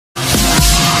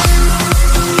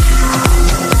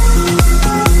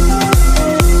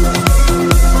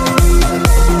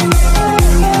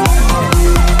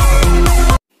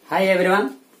Hi everyone,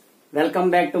 welcome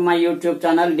back to my YouTube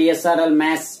channel DSRL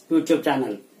Maths YouTube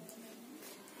channel.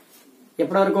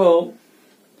 ఇప్పటివరకు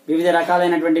వివిధ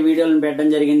రకాలైనటువంటి వీడియోలను పెట్టడం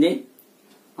జరిగింది.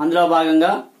 అందులో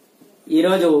భాగంగా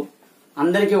ఈరోజు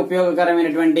అందరికీ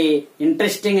ఉపయోగకరమైనటువంటి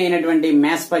ఇంట్రెస్టింగ్ అయినటువంటి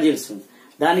మ్యాథ్స్ పజిల్స్,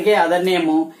 దానికే other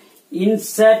name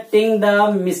inserting the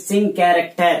missing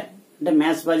character అంటే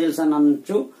మ్యాథ్స్ పజిల్స్ అని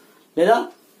అనొచ్చు, లేదా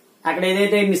అక్కడ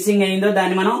ఏదైతే మిస్సింగ్ అయిందో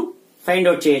దాన్ని మనం ఫైండ్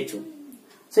అవుట్ చేయొచ్చు.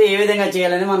 సో ఏ విధంగా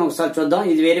చేయాలని మనం ఒకసారి చూద్దాం.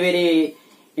 ఇది very very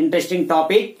interesting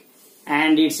topic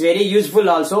and it's very useful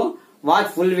also. Watch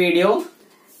full video.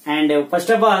 And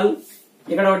first of all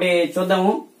ఇక్కడ ఒకటి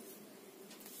చూద్దాము.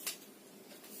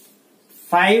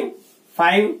 5,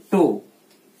 5, 2,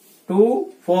 2,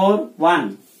 4, 1,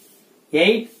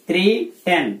 8, 3,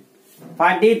 10,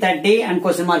 40, 30 అండ్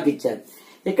క్వశ్చన్ మార్క్ ఇచ్చారు.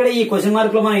 ఇక్కడ ఈ క్వశ్చన్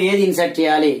మార్క్ లో మనం ఏది ఇన్సర్ట్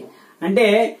చేయాలి అంటే,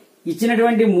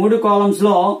 ఇచ్చినటువంటి 3 కాలమ్స్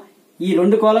లో ఈ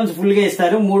 2 కాలమ్స్ ఫుల్ గా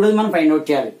ఇస్తారు, 3ది మనం ఫైండ్ అవుట్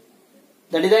చేయాలి.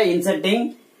 That is the inserting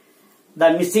the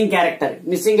missing character.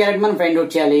 Missing character మనం ఫైండ్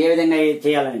అవుట్ చేయాలి. ఏ విధంగా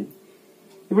చేయాలని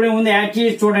ఇప్పుడు ముందు యాడ్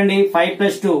చేసి చూడండి. 5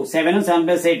 + 2 7, 7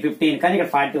 + 8 15, కానీ ఇక్కడ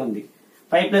 40 ఉంది.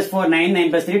 5 + 4 9, 9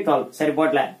 + 3 12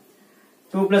 సరిపోట్లే.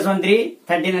 2 + 1 3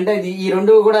 13 అంటే ఈ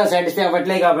 2 కూడా సాటిస్ఫై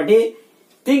అవ్వట్లే కాబట్టి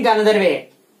థింక్ అనదర్ వే.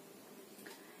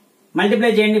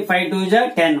 మల్టిప్లై చేయండి. 5 2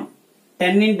 10,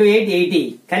 10 × 8 80,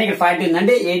 కానీ ఇక్కడ 40 ఉంది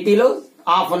అంటే 80లో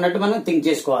హాఫ్ ఉన్నట్టు మనం థింక్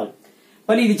చేసుకోవాలి.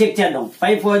 మరి ఇది చెక్ చేద్దాం.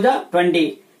 5 4 20,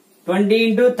 20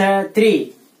 × 3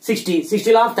 60,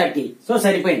 60లో హాఫ్ 30. సో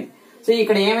సరిపోయింది. సో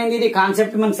ఇక్కడ ఏమైంది, ఇది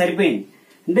కాన్సెప్ట్ మనకు సరిపోయింది.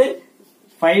 అంటే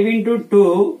 5 × 2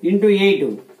 × 8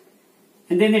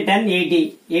 ఎంతైంది 10 80,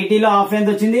 80లో హాఫ్ ఎంత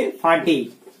వచ్చింది 40.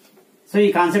 సో ఈ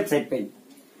కాన్సెప్ట్ సరిపోయింది.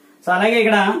 సో అలాగే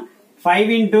ఇక్కడ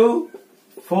 5 ×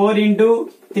 4 ×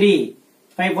 3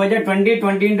 5 4 20,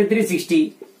 20 × 3 60,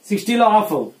 60లో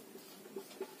హాఫ్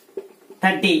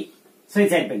 30. సో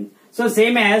ఇది అయిపోయింది. సో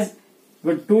సేమ్ యాజ్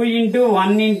 2 ×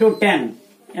 1 × 10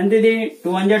 ఎంత ఇది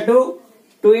 2 1 2,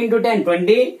 2 × 10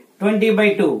 20,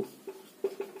 20/2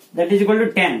 that is equal to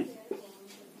 10.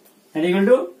 That is equal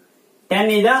to 10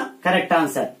 is the correct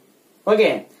answer. Okay.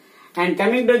 And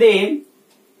coming to the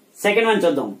second one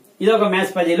చూద్దాం. ఇది ఒక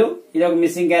మ్యాథ్స్ పజిల్, ఇది ఒక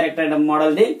మిస్సింగ్ క్యారెక్టర్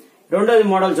మోడల్ ది. రెండోది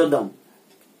మోడల్ చూద్దాం.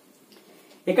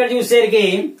 ఇక్కడ చూసేసరికి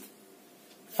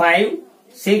 5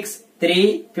 6 3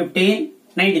 15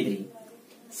 93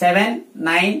 7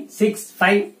 9 6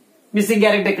 5 మిస్సింగ్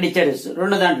క్యారెక్టర్ ఇక్కడ ఇచ్చాడు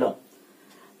రెండో దాంట్లో.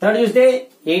 థర్డ్ చూస్తే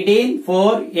 18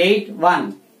 4 8 1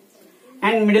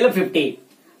 అండ్ మిడిల్ 50.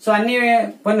 సో అన్ని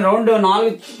కొన్ని రౌండ్ 4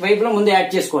 వైపులో ముందు యాడ్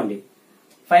చేసుకోండి.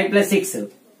 5 + 6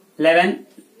 11,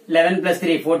 11 +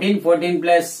 3 14, 14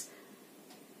 +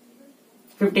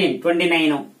 15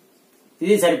 29.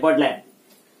 ఇది సరిపోట్లే.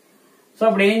 సో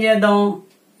అప్పుడు ఏం చేద్దాం,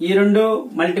 ఈ 2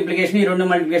 మల్టిప్లికేషన్, ఈ 2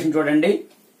 మల్టిప్లికేషన్ చూడండి.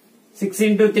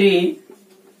 6 × 3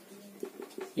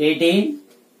 18,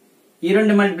 ఈ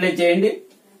 2 మల్టిప్లై చేయండి.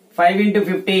 5 ×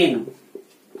 15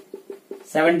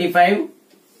 75,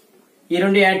 ఈ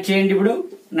 2 యాడ్ చేయండి. ఇప్పుడు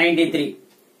 93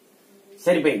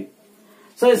 సరిపోయింది.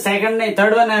 సో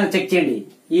థర్డ్ వన్ చెక్ చేయండి.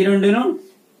 ఈ 2ను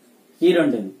ఈ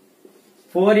 2ను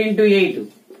 4 × 8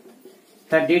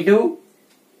 32,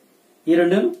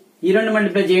 ఈ 2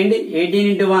 మల్టిప్లై చేయండి. 18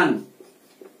 × 1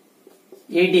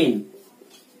 18.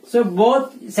 So both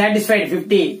satisfied.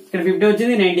 50 ఇక్కడ 50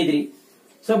 వచ్చింది, 93.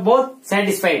 So both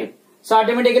satisfied. So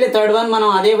automatically third one మనం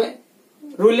అదే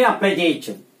రూల్ ని అప్లై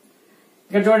చేయొచ్చు.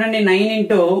 ఇక్కడ చూడండి 9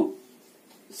 ×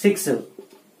 6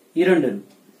 ఈ 2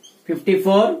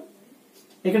 54,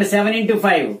 ఇక్కడ 7 ×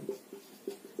 5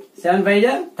 7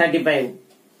 5 35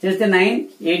 చేస్తే 9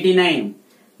 89,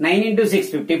 9 × 6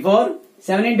 54,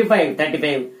 7 × 5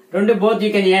 35. 2 both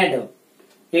you can add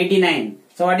 89.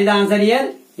 So what is the answer here?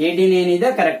 89 is the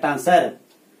correct answer.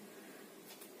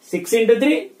 6 ×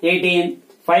 3 18,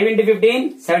 5 × 15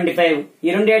 75, ఈ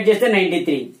 2 యాడ్ చేస్తే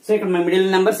 93. సో ఇక్కడ మిడిల్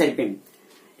నెంబర్ సరిపోయింది.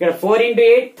 ఇక్కడ 4 ×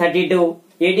 8 32,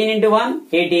 18 × 1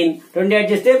 18, 2 యాడ్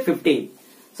చేస్తే 50.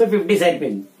 సో 50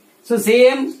 సరిపోయింది. So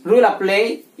same rule apply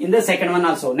in the second one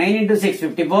also. 9 × 6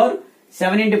 54,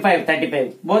 7 × 5 35,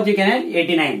 both you can add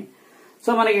 89. So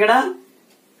మనకి ఇక్కడ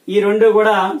ఈ 2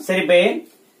 కూడా సరిపోయాయి.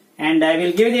 And I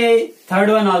will give the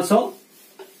third one also.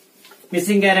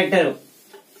 Missing character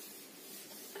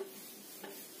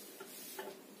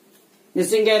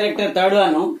third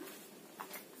one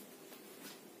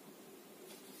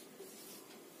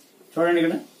చూడండి.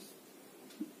 ఇక్కడ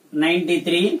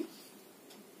 93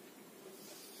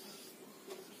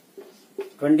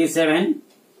 27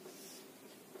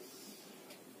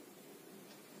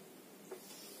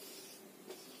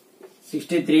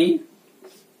 63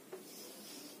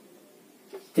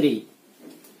 3.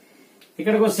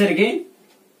 ఇక్కడికి వచ్చేసరికి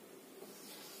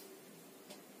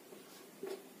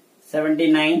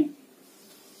 79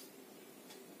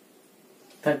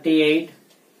 38.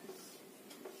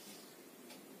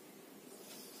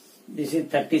 This is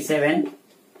 37.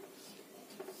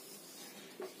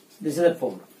 This is a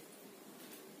 4.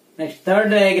 Next, third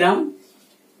diagram,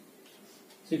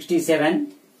 67,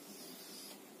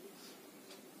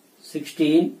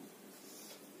 16,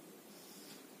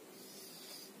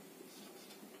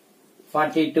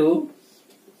 42,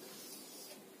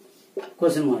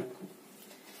 question mark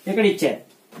ఇక్కడ ఇచ్చారు.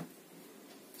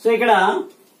 సో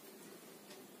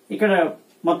ఇక్కడ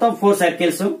మొత్తం 4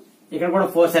 సర్కిల్స్, ఇక్కడ కూడా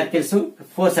 4 సర్కిల్స్,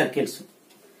 4 సర్కిల్స్.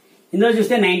 ఇందులో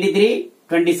చూస్తే 93,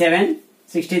 27,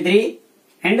 63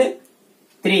 అండ్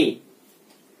 3.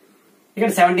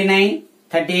 ఇక్కడ 79,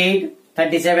 38,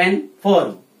 37, 4,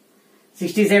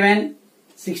 67,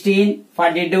 16,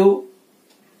 42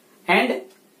 అండ్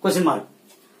క్వశ్చన్ మార్క్.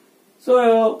 సో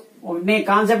ఒకటి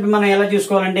కాన్సెప్ట్ మనం ఎలా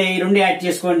చూసుకోవాలంటే ఈ రెండు యాడ్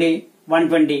చేసుకోండి.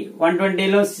 120,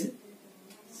 120లో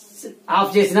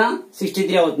ఆఫ్ చేసిన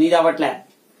 63 అవుతుంది, ఇది అవ్వట్లే.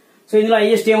 సో ఇందులో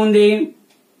హైయెస్ట్ ఏముంది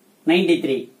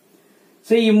 93.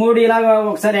 సో ఈ మూడు ఇలాగా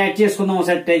ఒకసారి యాడ్ చేసుకుందాం,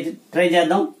 ఒకసారి ట్రై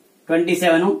చేద్దాం.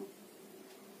 27,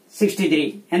 63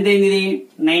 ఎంత అయింది? ఇది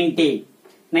 90.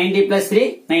 90 ప్లస్ 3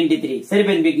 93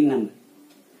 సరిపోయింది బిగిన్ నెంబర్.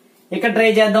 ఇక్కడ ట్రై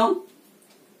చేద్దాం.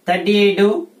 38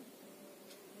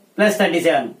 ప్లస్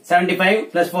 37 75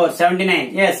 ప్లస్ 4 79.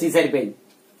 ఎస్, ఇది సరిపోయింది.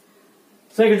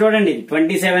 సో ఇక్కడ చూడండి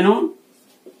 27,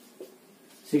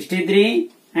 63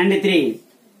 అండ్ 3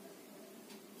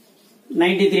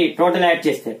 93 టోటల్ యాడ్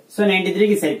చేస్తే సో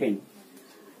 93కి సరిపోయింది.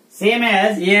 సేమ్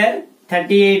యాజ్ ఇయర్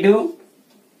 38,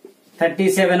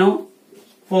 37,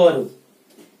 4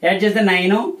 యాడ్ చేస్తే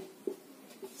 9,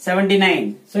 79.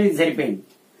 సో ఇది సరిపోయింది.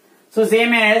 సో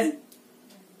సేమ్ యాజ్,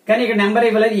 కానీ ఇక్కడ నెంబర్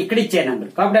ఇవ్వలేదు, ఇక్కడ ఇచ్చే నెంబర్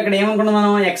కాబట్టి అక్కడ ఏమనుకున్నాం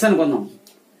మనం? ఎక్స్ అనుకుందాం.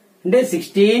 అంటే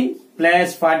 16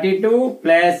 plus 42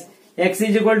 plus X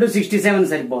is equal to 67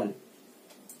 సరిపోవాలి.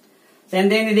 So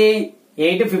ఎంత అయింది? ఇది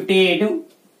 8, 58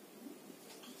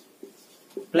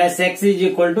 plus x is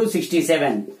equal to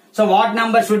 67. So what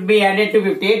number should be added to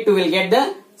 58 to will get the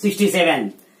 67?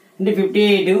 అంటే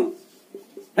 58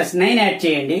 plus 9 యాడ్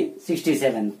చేయండి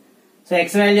 67. సో x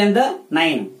వాల్యూ ఎంత?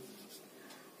 9.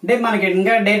 అంటే మనకి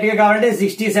ఇంకా డైరెక్ట్ గా కావాలంటే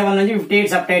 67 నుంచి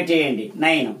 58 సబ్ట్రాక్ట్ చేయండి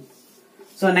 9.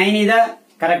 So 9 is the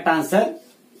correct answer.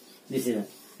 This is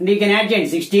and you can add చేయండి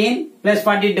 16 plus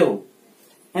 42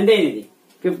 ఎంత అయింది?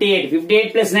 58. 58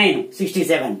 plus 9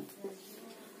 67.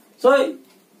 So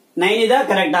 9 is the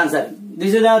correct answer.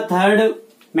 This is the third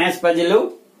maths puzzle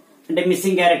and a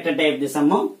missing character type the sum.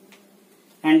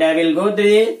 And I will go to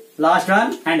the last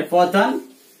one and fourth one.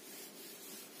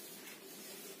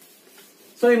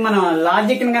 So మన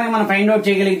logic ని కనుక మనం find out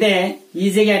చేయగలిగితే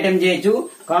ఈజీగా attempt చేయొచ్చు.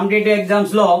 Competitive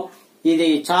exams లో ఇది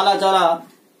చాలా చాలా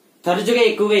తరచుగా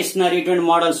ఎక్కువగా ఇస్తున్నారు ఇటువంటి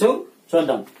మోడల్స్.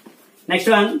 చూద్దాం.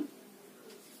 Next one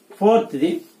fourth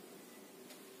the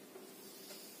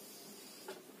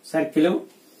circle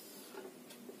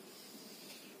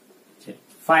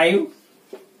 5,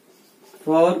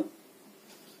 4,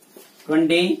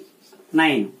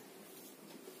 29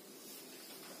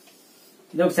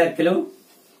 ఇది ఒక సర్కిల్.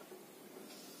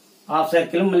 హాఫ్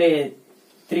సర్కిల్ మళ్ళీ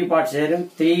 3 పార్ట్స్ ఇచ్చారు.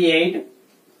 3, 8,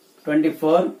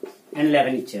 24 అండ్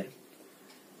 11 ఇచ్చారు.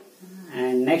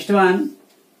 And next one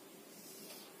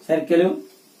circle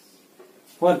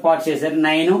 4 parts చేశారు.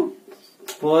 9,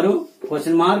 4,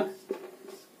 క్వశ్చన్ మార్క్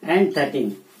అండ్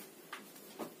 13.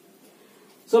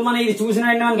 సో మనం ఇది చూసిన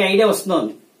వెంటనే మనకి ఐడియా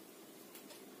వస్తుంది.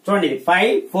 చూడండి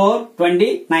 5, 4,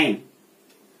 29,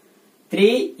 3,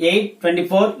 8,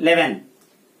 24, 11,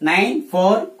 9,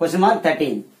 4, క్వశ్చన్ మార్క్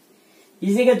 13.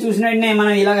 ఈజీగా చూసిన వెంటనే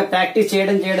మనం ఇలాగ ప్రాక్టీస్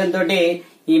చేయడం తోటి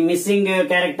ఈ మిస్సింగ్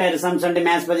క్యారెక్టర్ సమ్స్ అంటే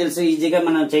మ్యాథ్స్ పజిల్స్ ఈజీగా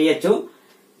మనం చేయొచ్చు.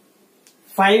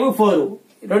 5, 4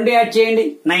 రెండు యాడ్ చేయండి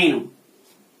 9,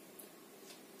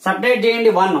 సపరేట్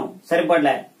చేయండి 1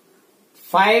 సరిపడలే.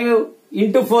 5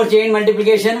 into 4 చేయండి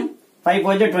మల్టిప్లికేషన్ 5,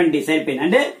 4 20 సరిపోయింది.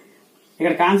 అంటే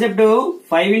ఇక్కడ కాన్సెప్ట్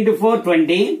 5 into 4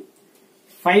 20,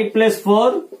 5 plus 4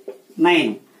 9.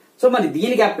 సో మరి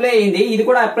దీనికి అప్లై అయింది, ఇది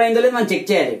కూడా అప్లై అయిందో లేదు మనం చెక్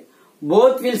చేయాలి.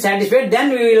 Both will satisfied then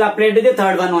we will apply to the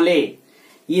third one only.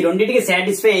 ఈ రెండింటికి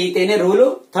సాటిస్ఫై అయితేనే రూల్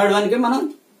థర్డ్ వన్ కి మనం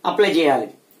అప్లై చేయాలి.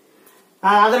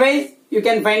 Otherwise you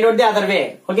can find out the other way.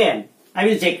 Okay, I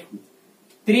will check.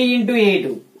 3 into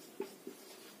 8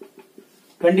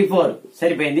 24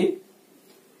 సరిపోయింది.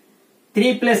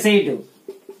 3 plus 8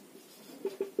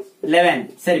 11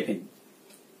 సరిపోయింది.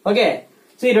 Okay,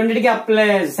 so ఈ రెండింటికి అప్లై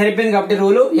సరిపోయింది కాబట్టి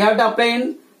rule you have to apply in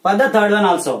for the third one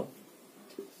also.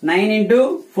 9 into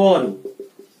 4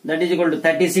 that is equal to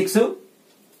 36.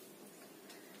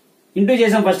 Into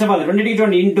చేసాం first of all. రెండింటికి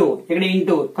చూడండి into, ఇక్కడ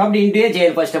ఇంటూ కాబట్టి ఇంటూ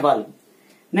చేయాలి first of all.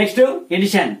 Next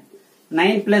edition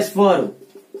 9 plus 4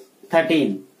 13.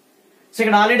 So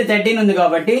ఇక్కడ already 13 ఉంది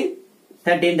కాబట్టి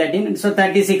 13, 13. So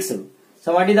 36. So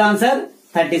what is the answer?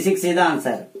 36 is the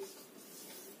answer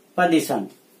for this one.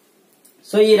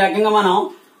 So ఈ రకంగా మనం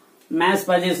మ్యాథ్స్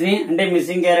పజిల్స్ ని అంటే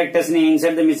మిస్సింగ్ క్యారెక్టర్స్ ని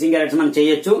ఇన్సర్ట్ ద మిస్సింగ్ క్యారెక్టర్స్ మనం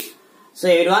చేయొచ్చు. So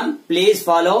everyone please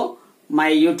follow my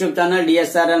YouTube channel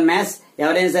DSRL maths.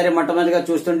 ఎవరైనా సరే మొట్టమొదటిగా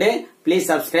చూస్తుంటే please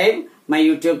subscribe my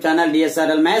YouTube channel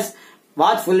DSRL maths.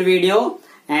 Watch full video.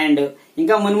 And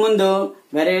ఇంకా మున్ముందు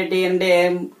వెరైటీ అంటే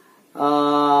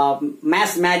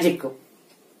మ్యాథ్స్ మ్యాజిక్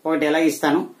ఒకటి ఎలాగ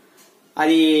ఇస్తాను,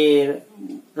 అది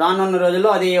రానున్న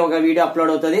రోజుల్లో అది ఒక వీడియో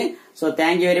అప్లోడ్ అవుతుంది. So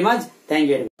thank you very much.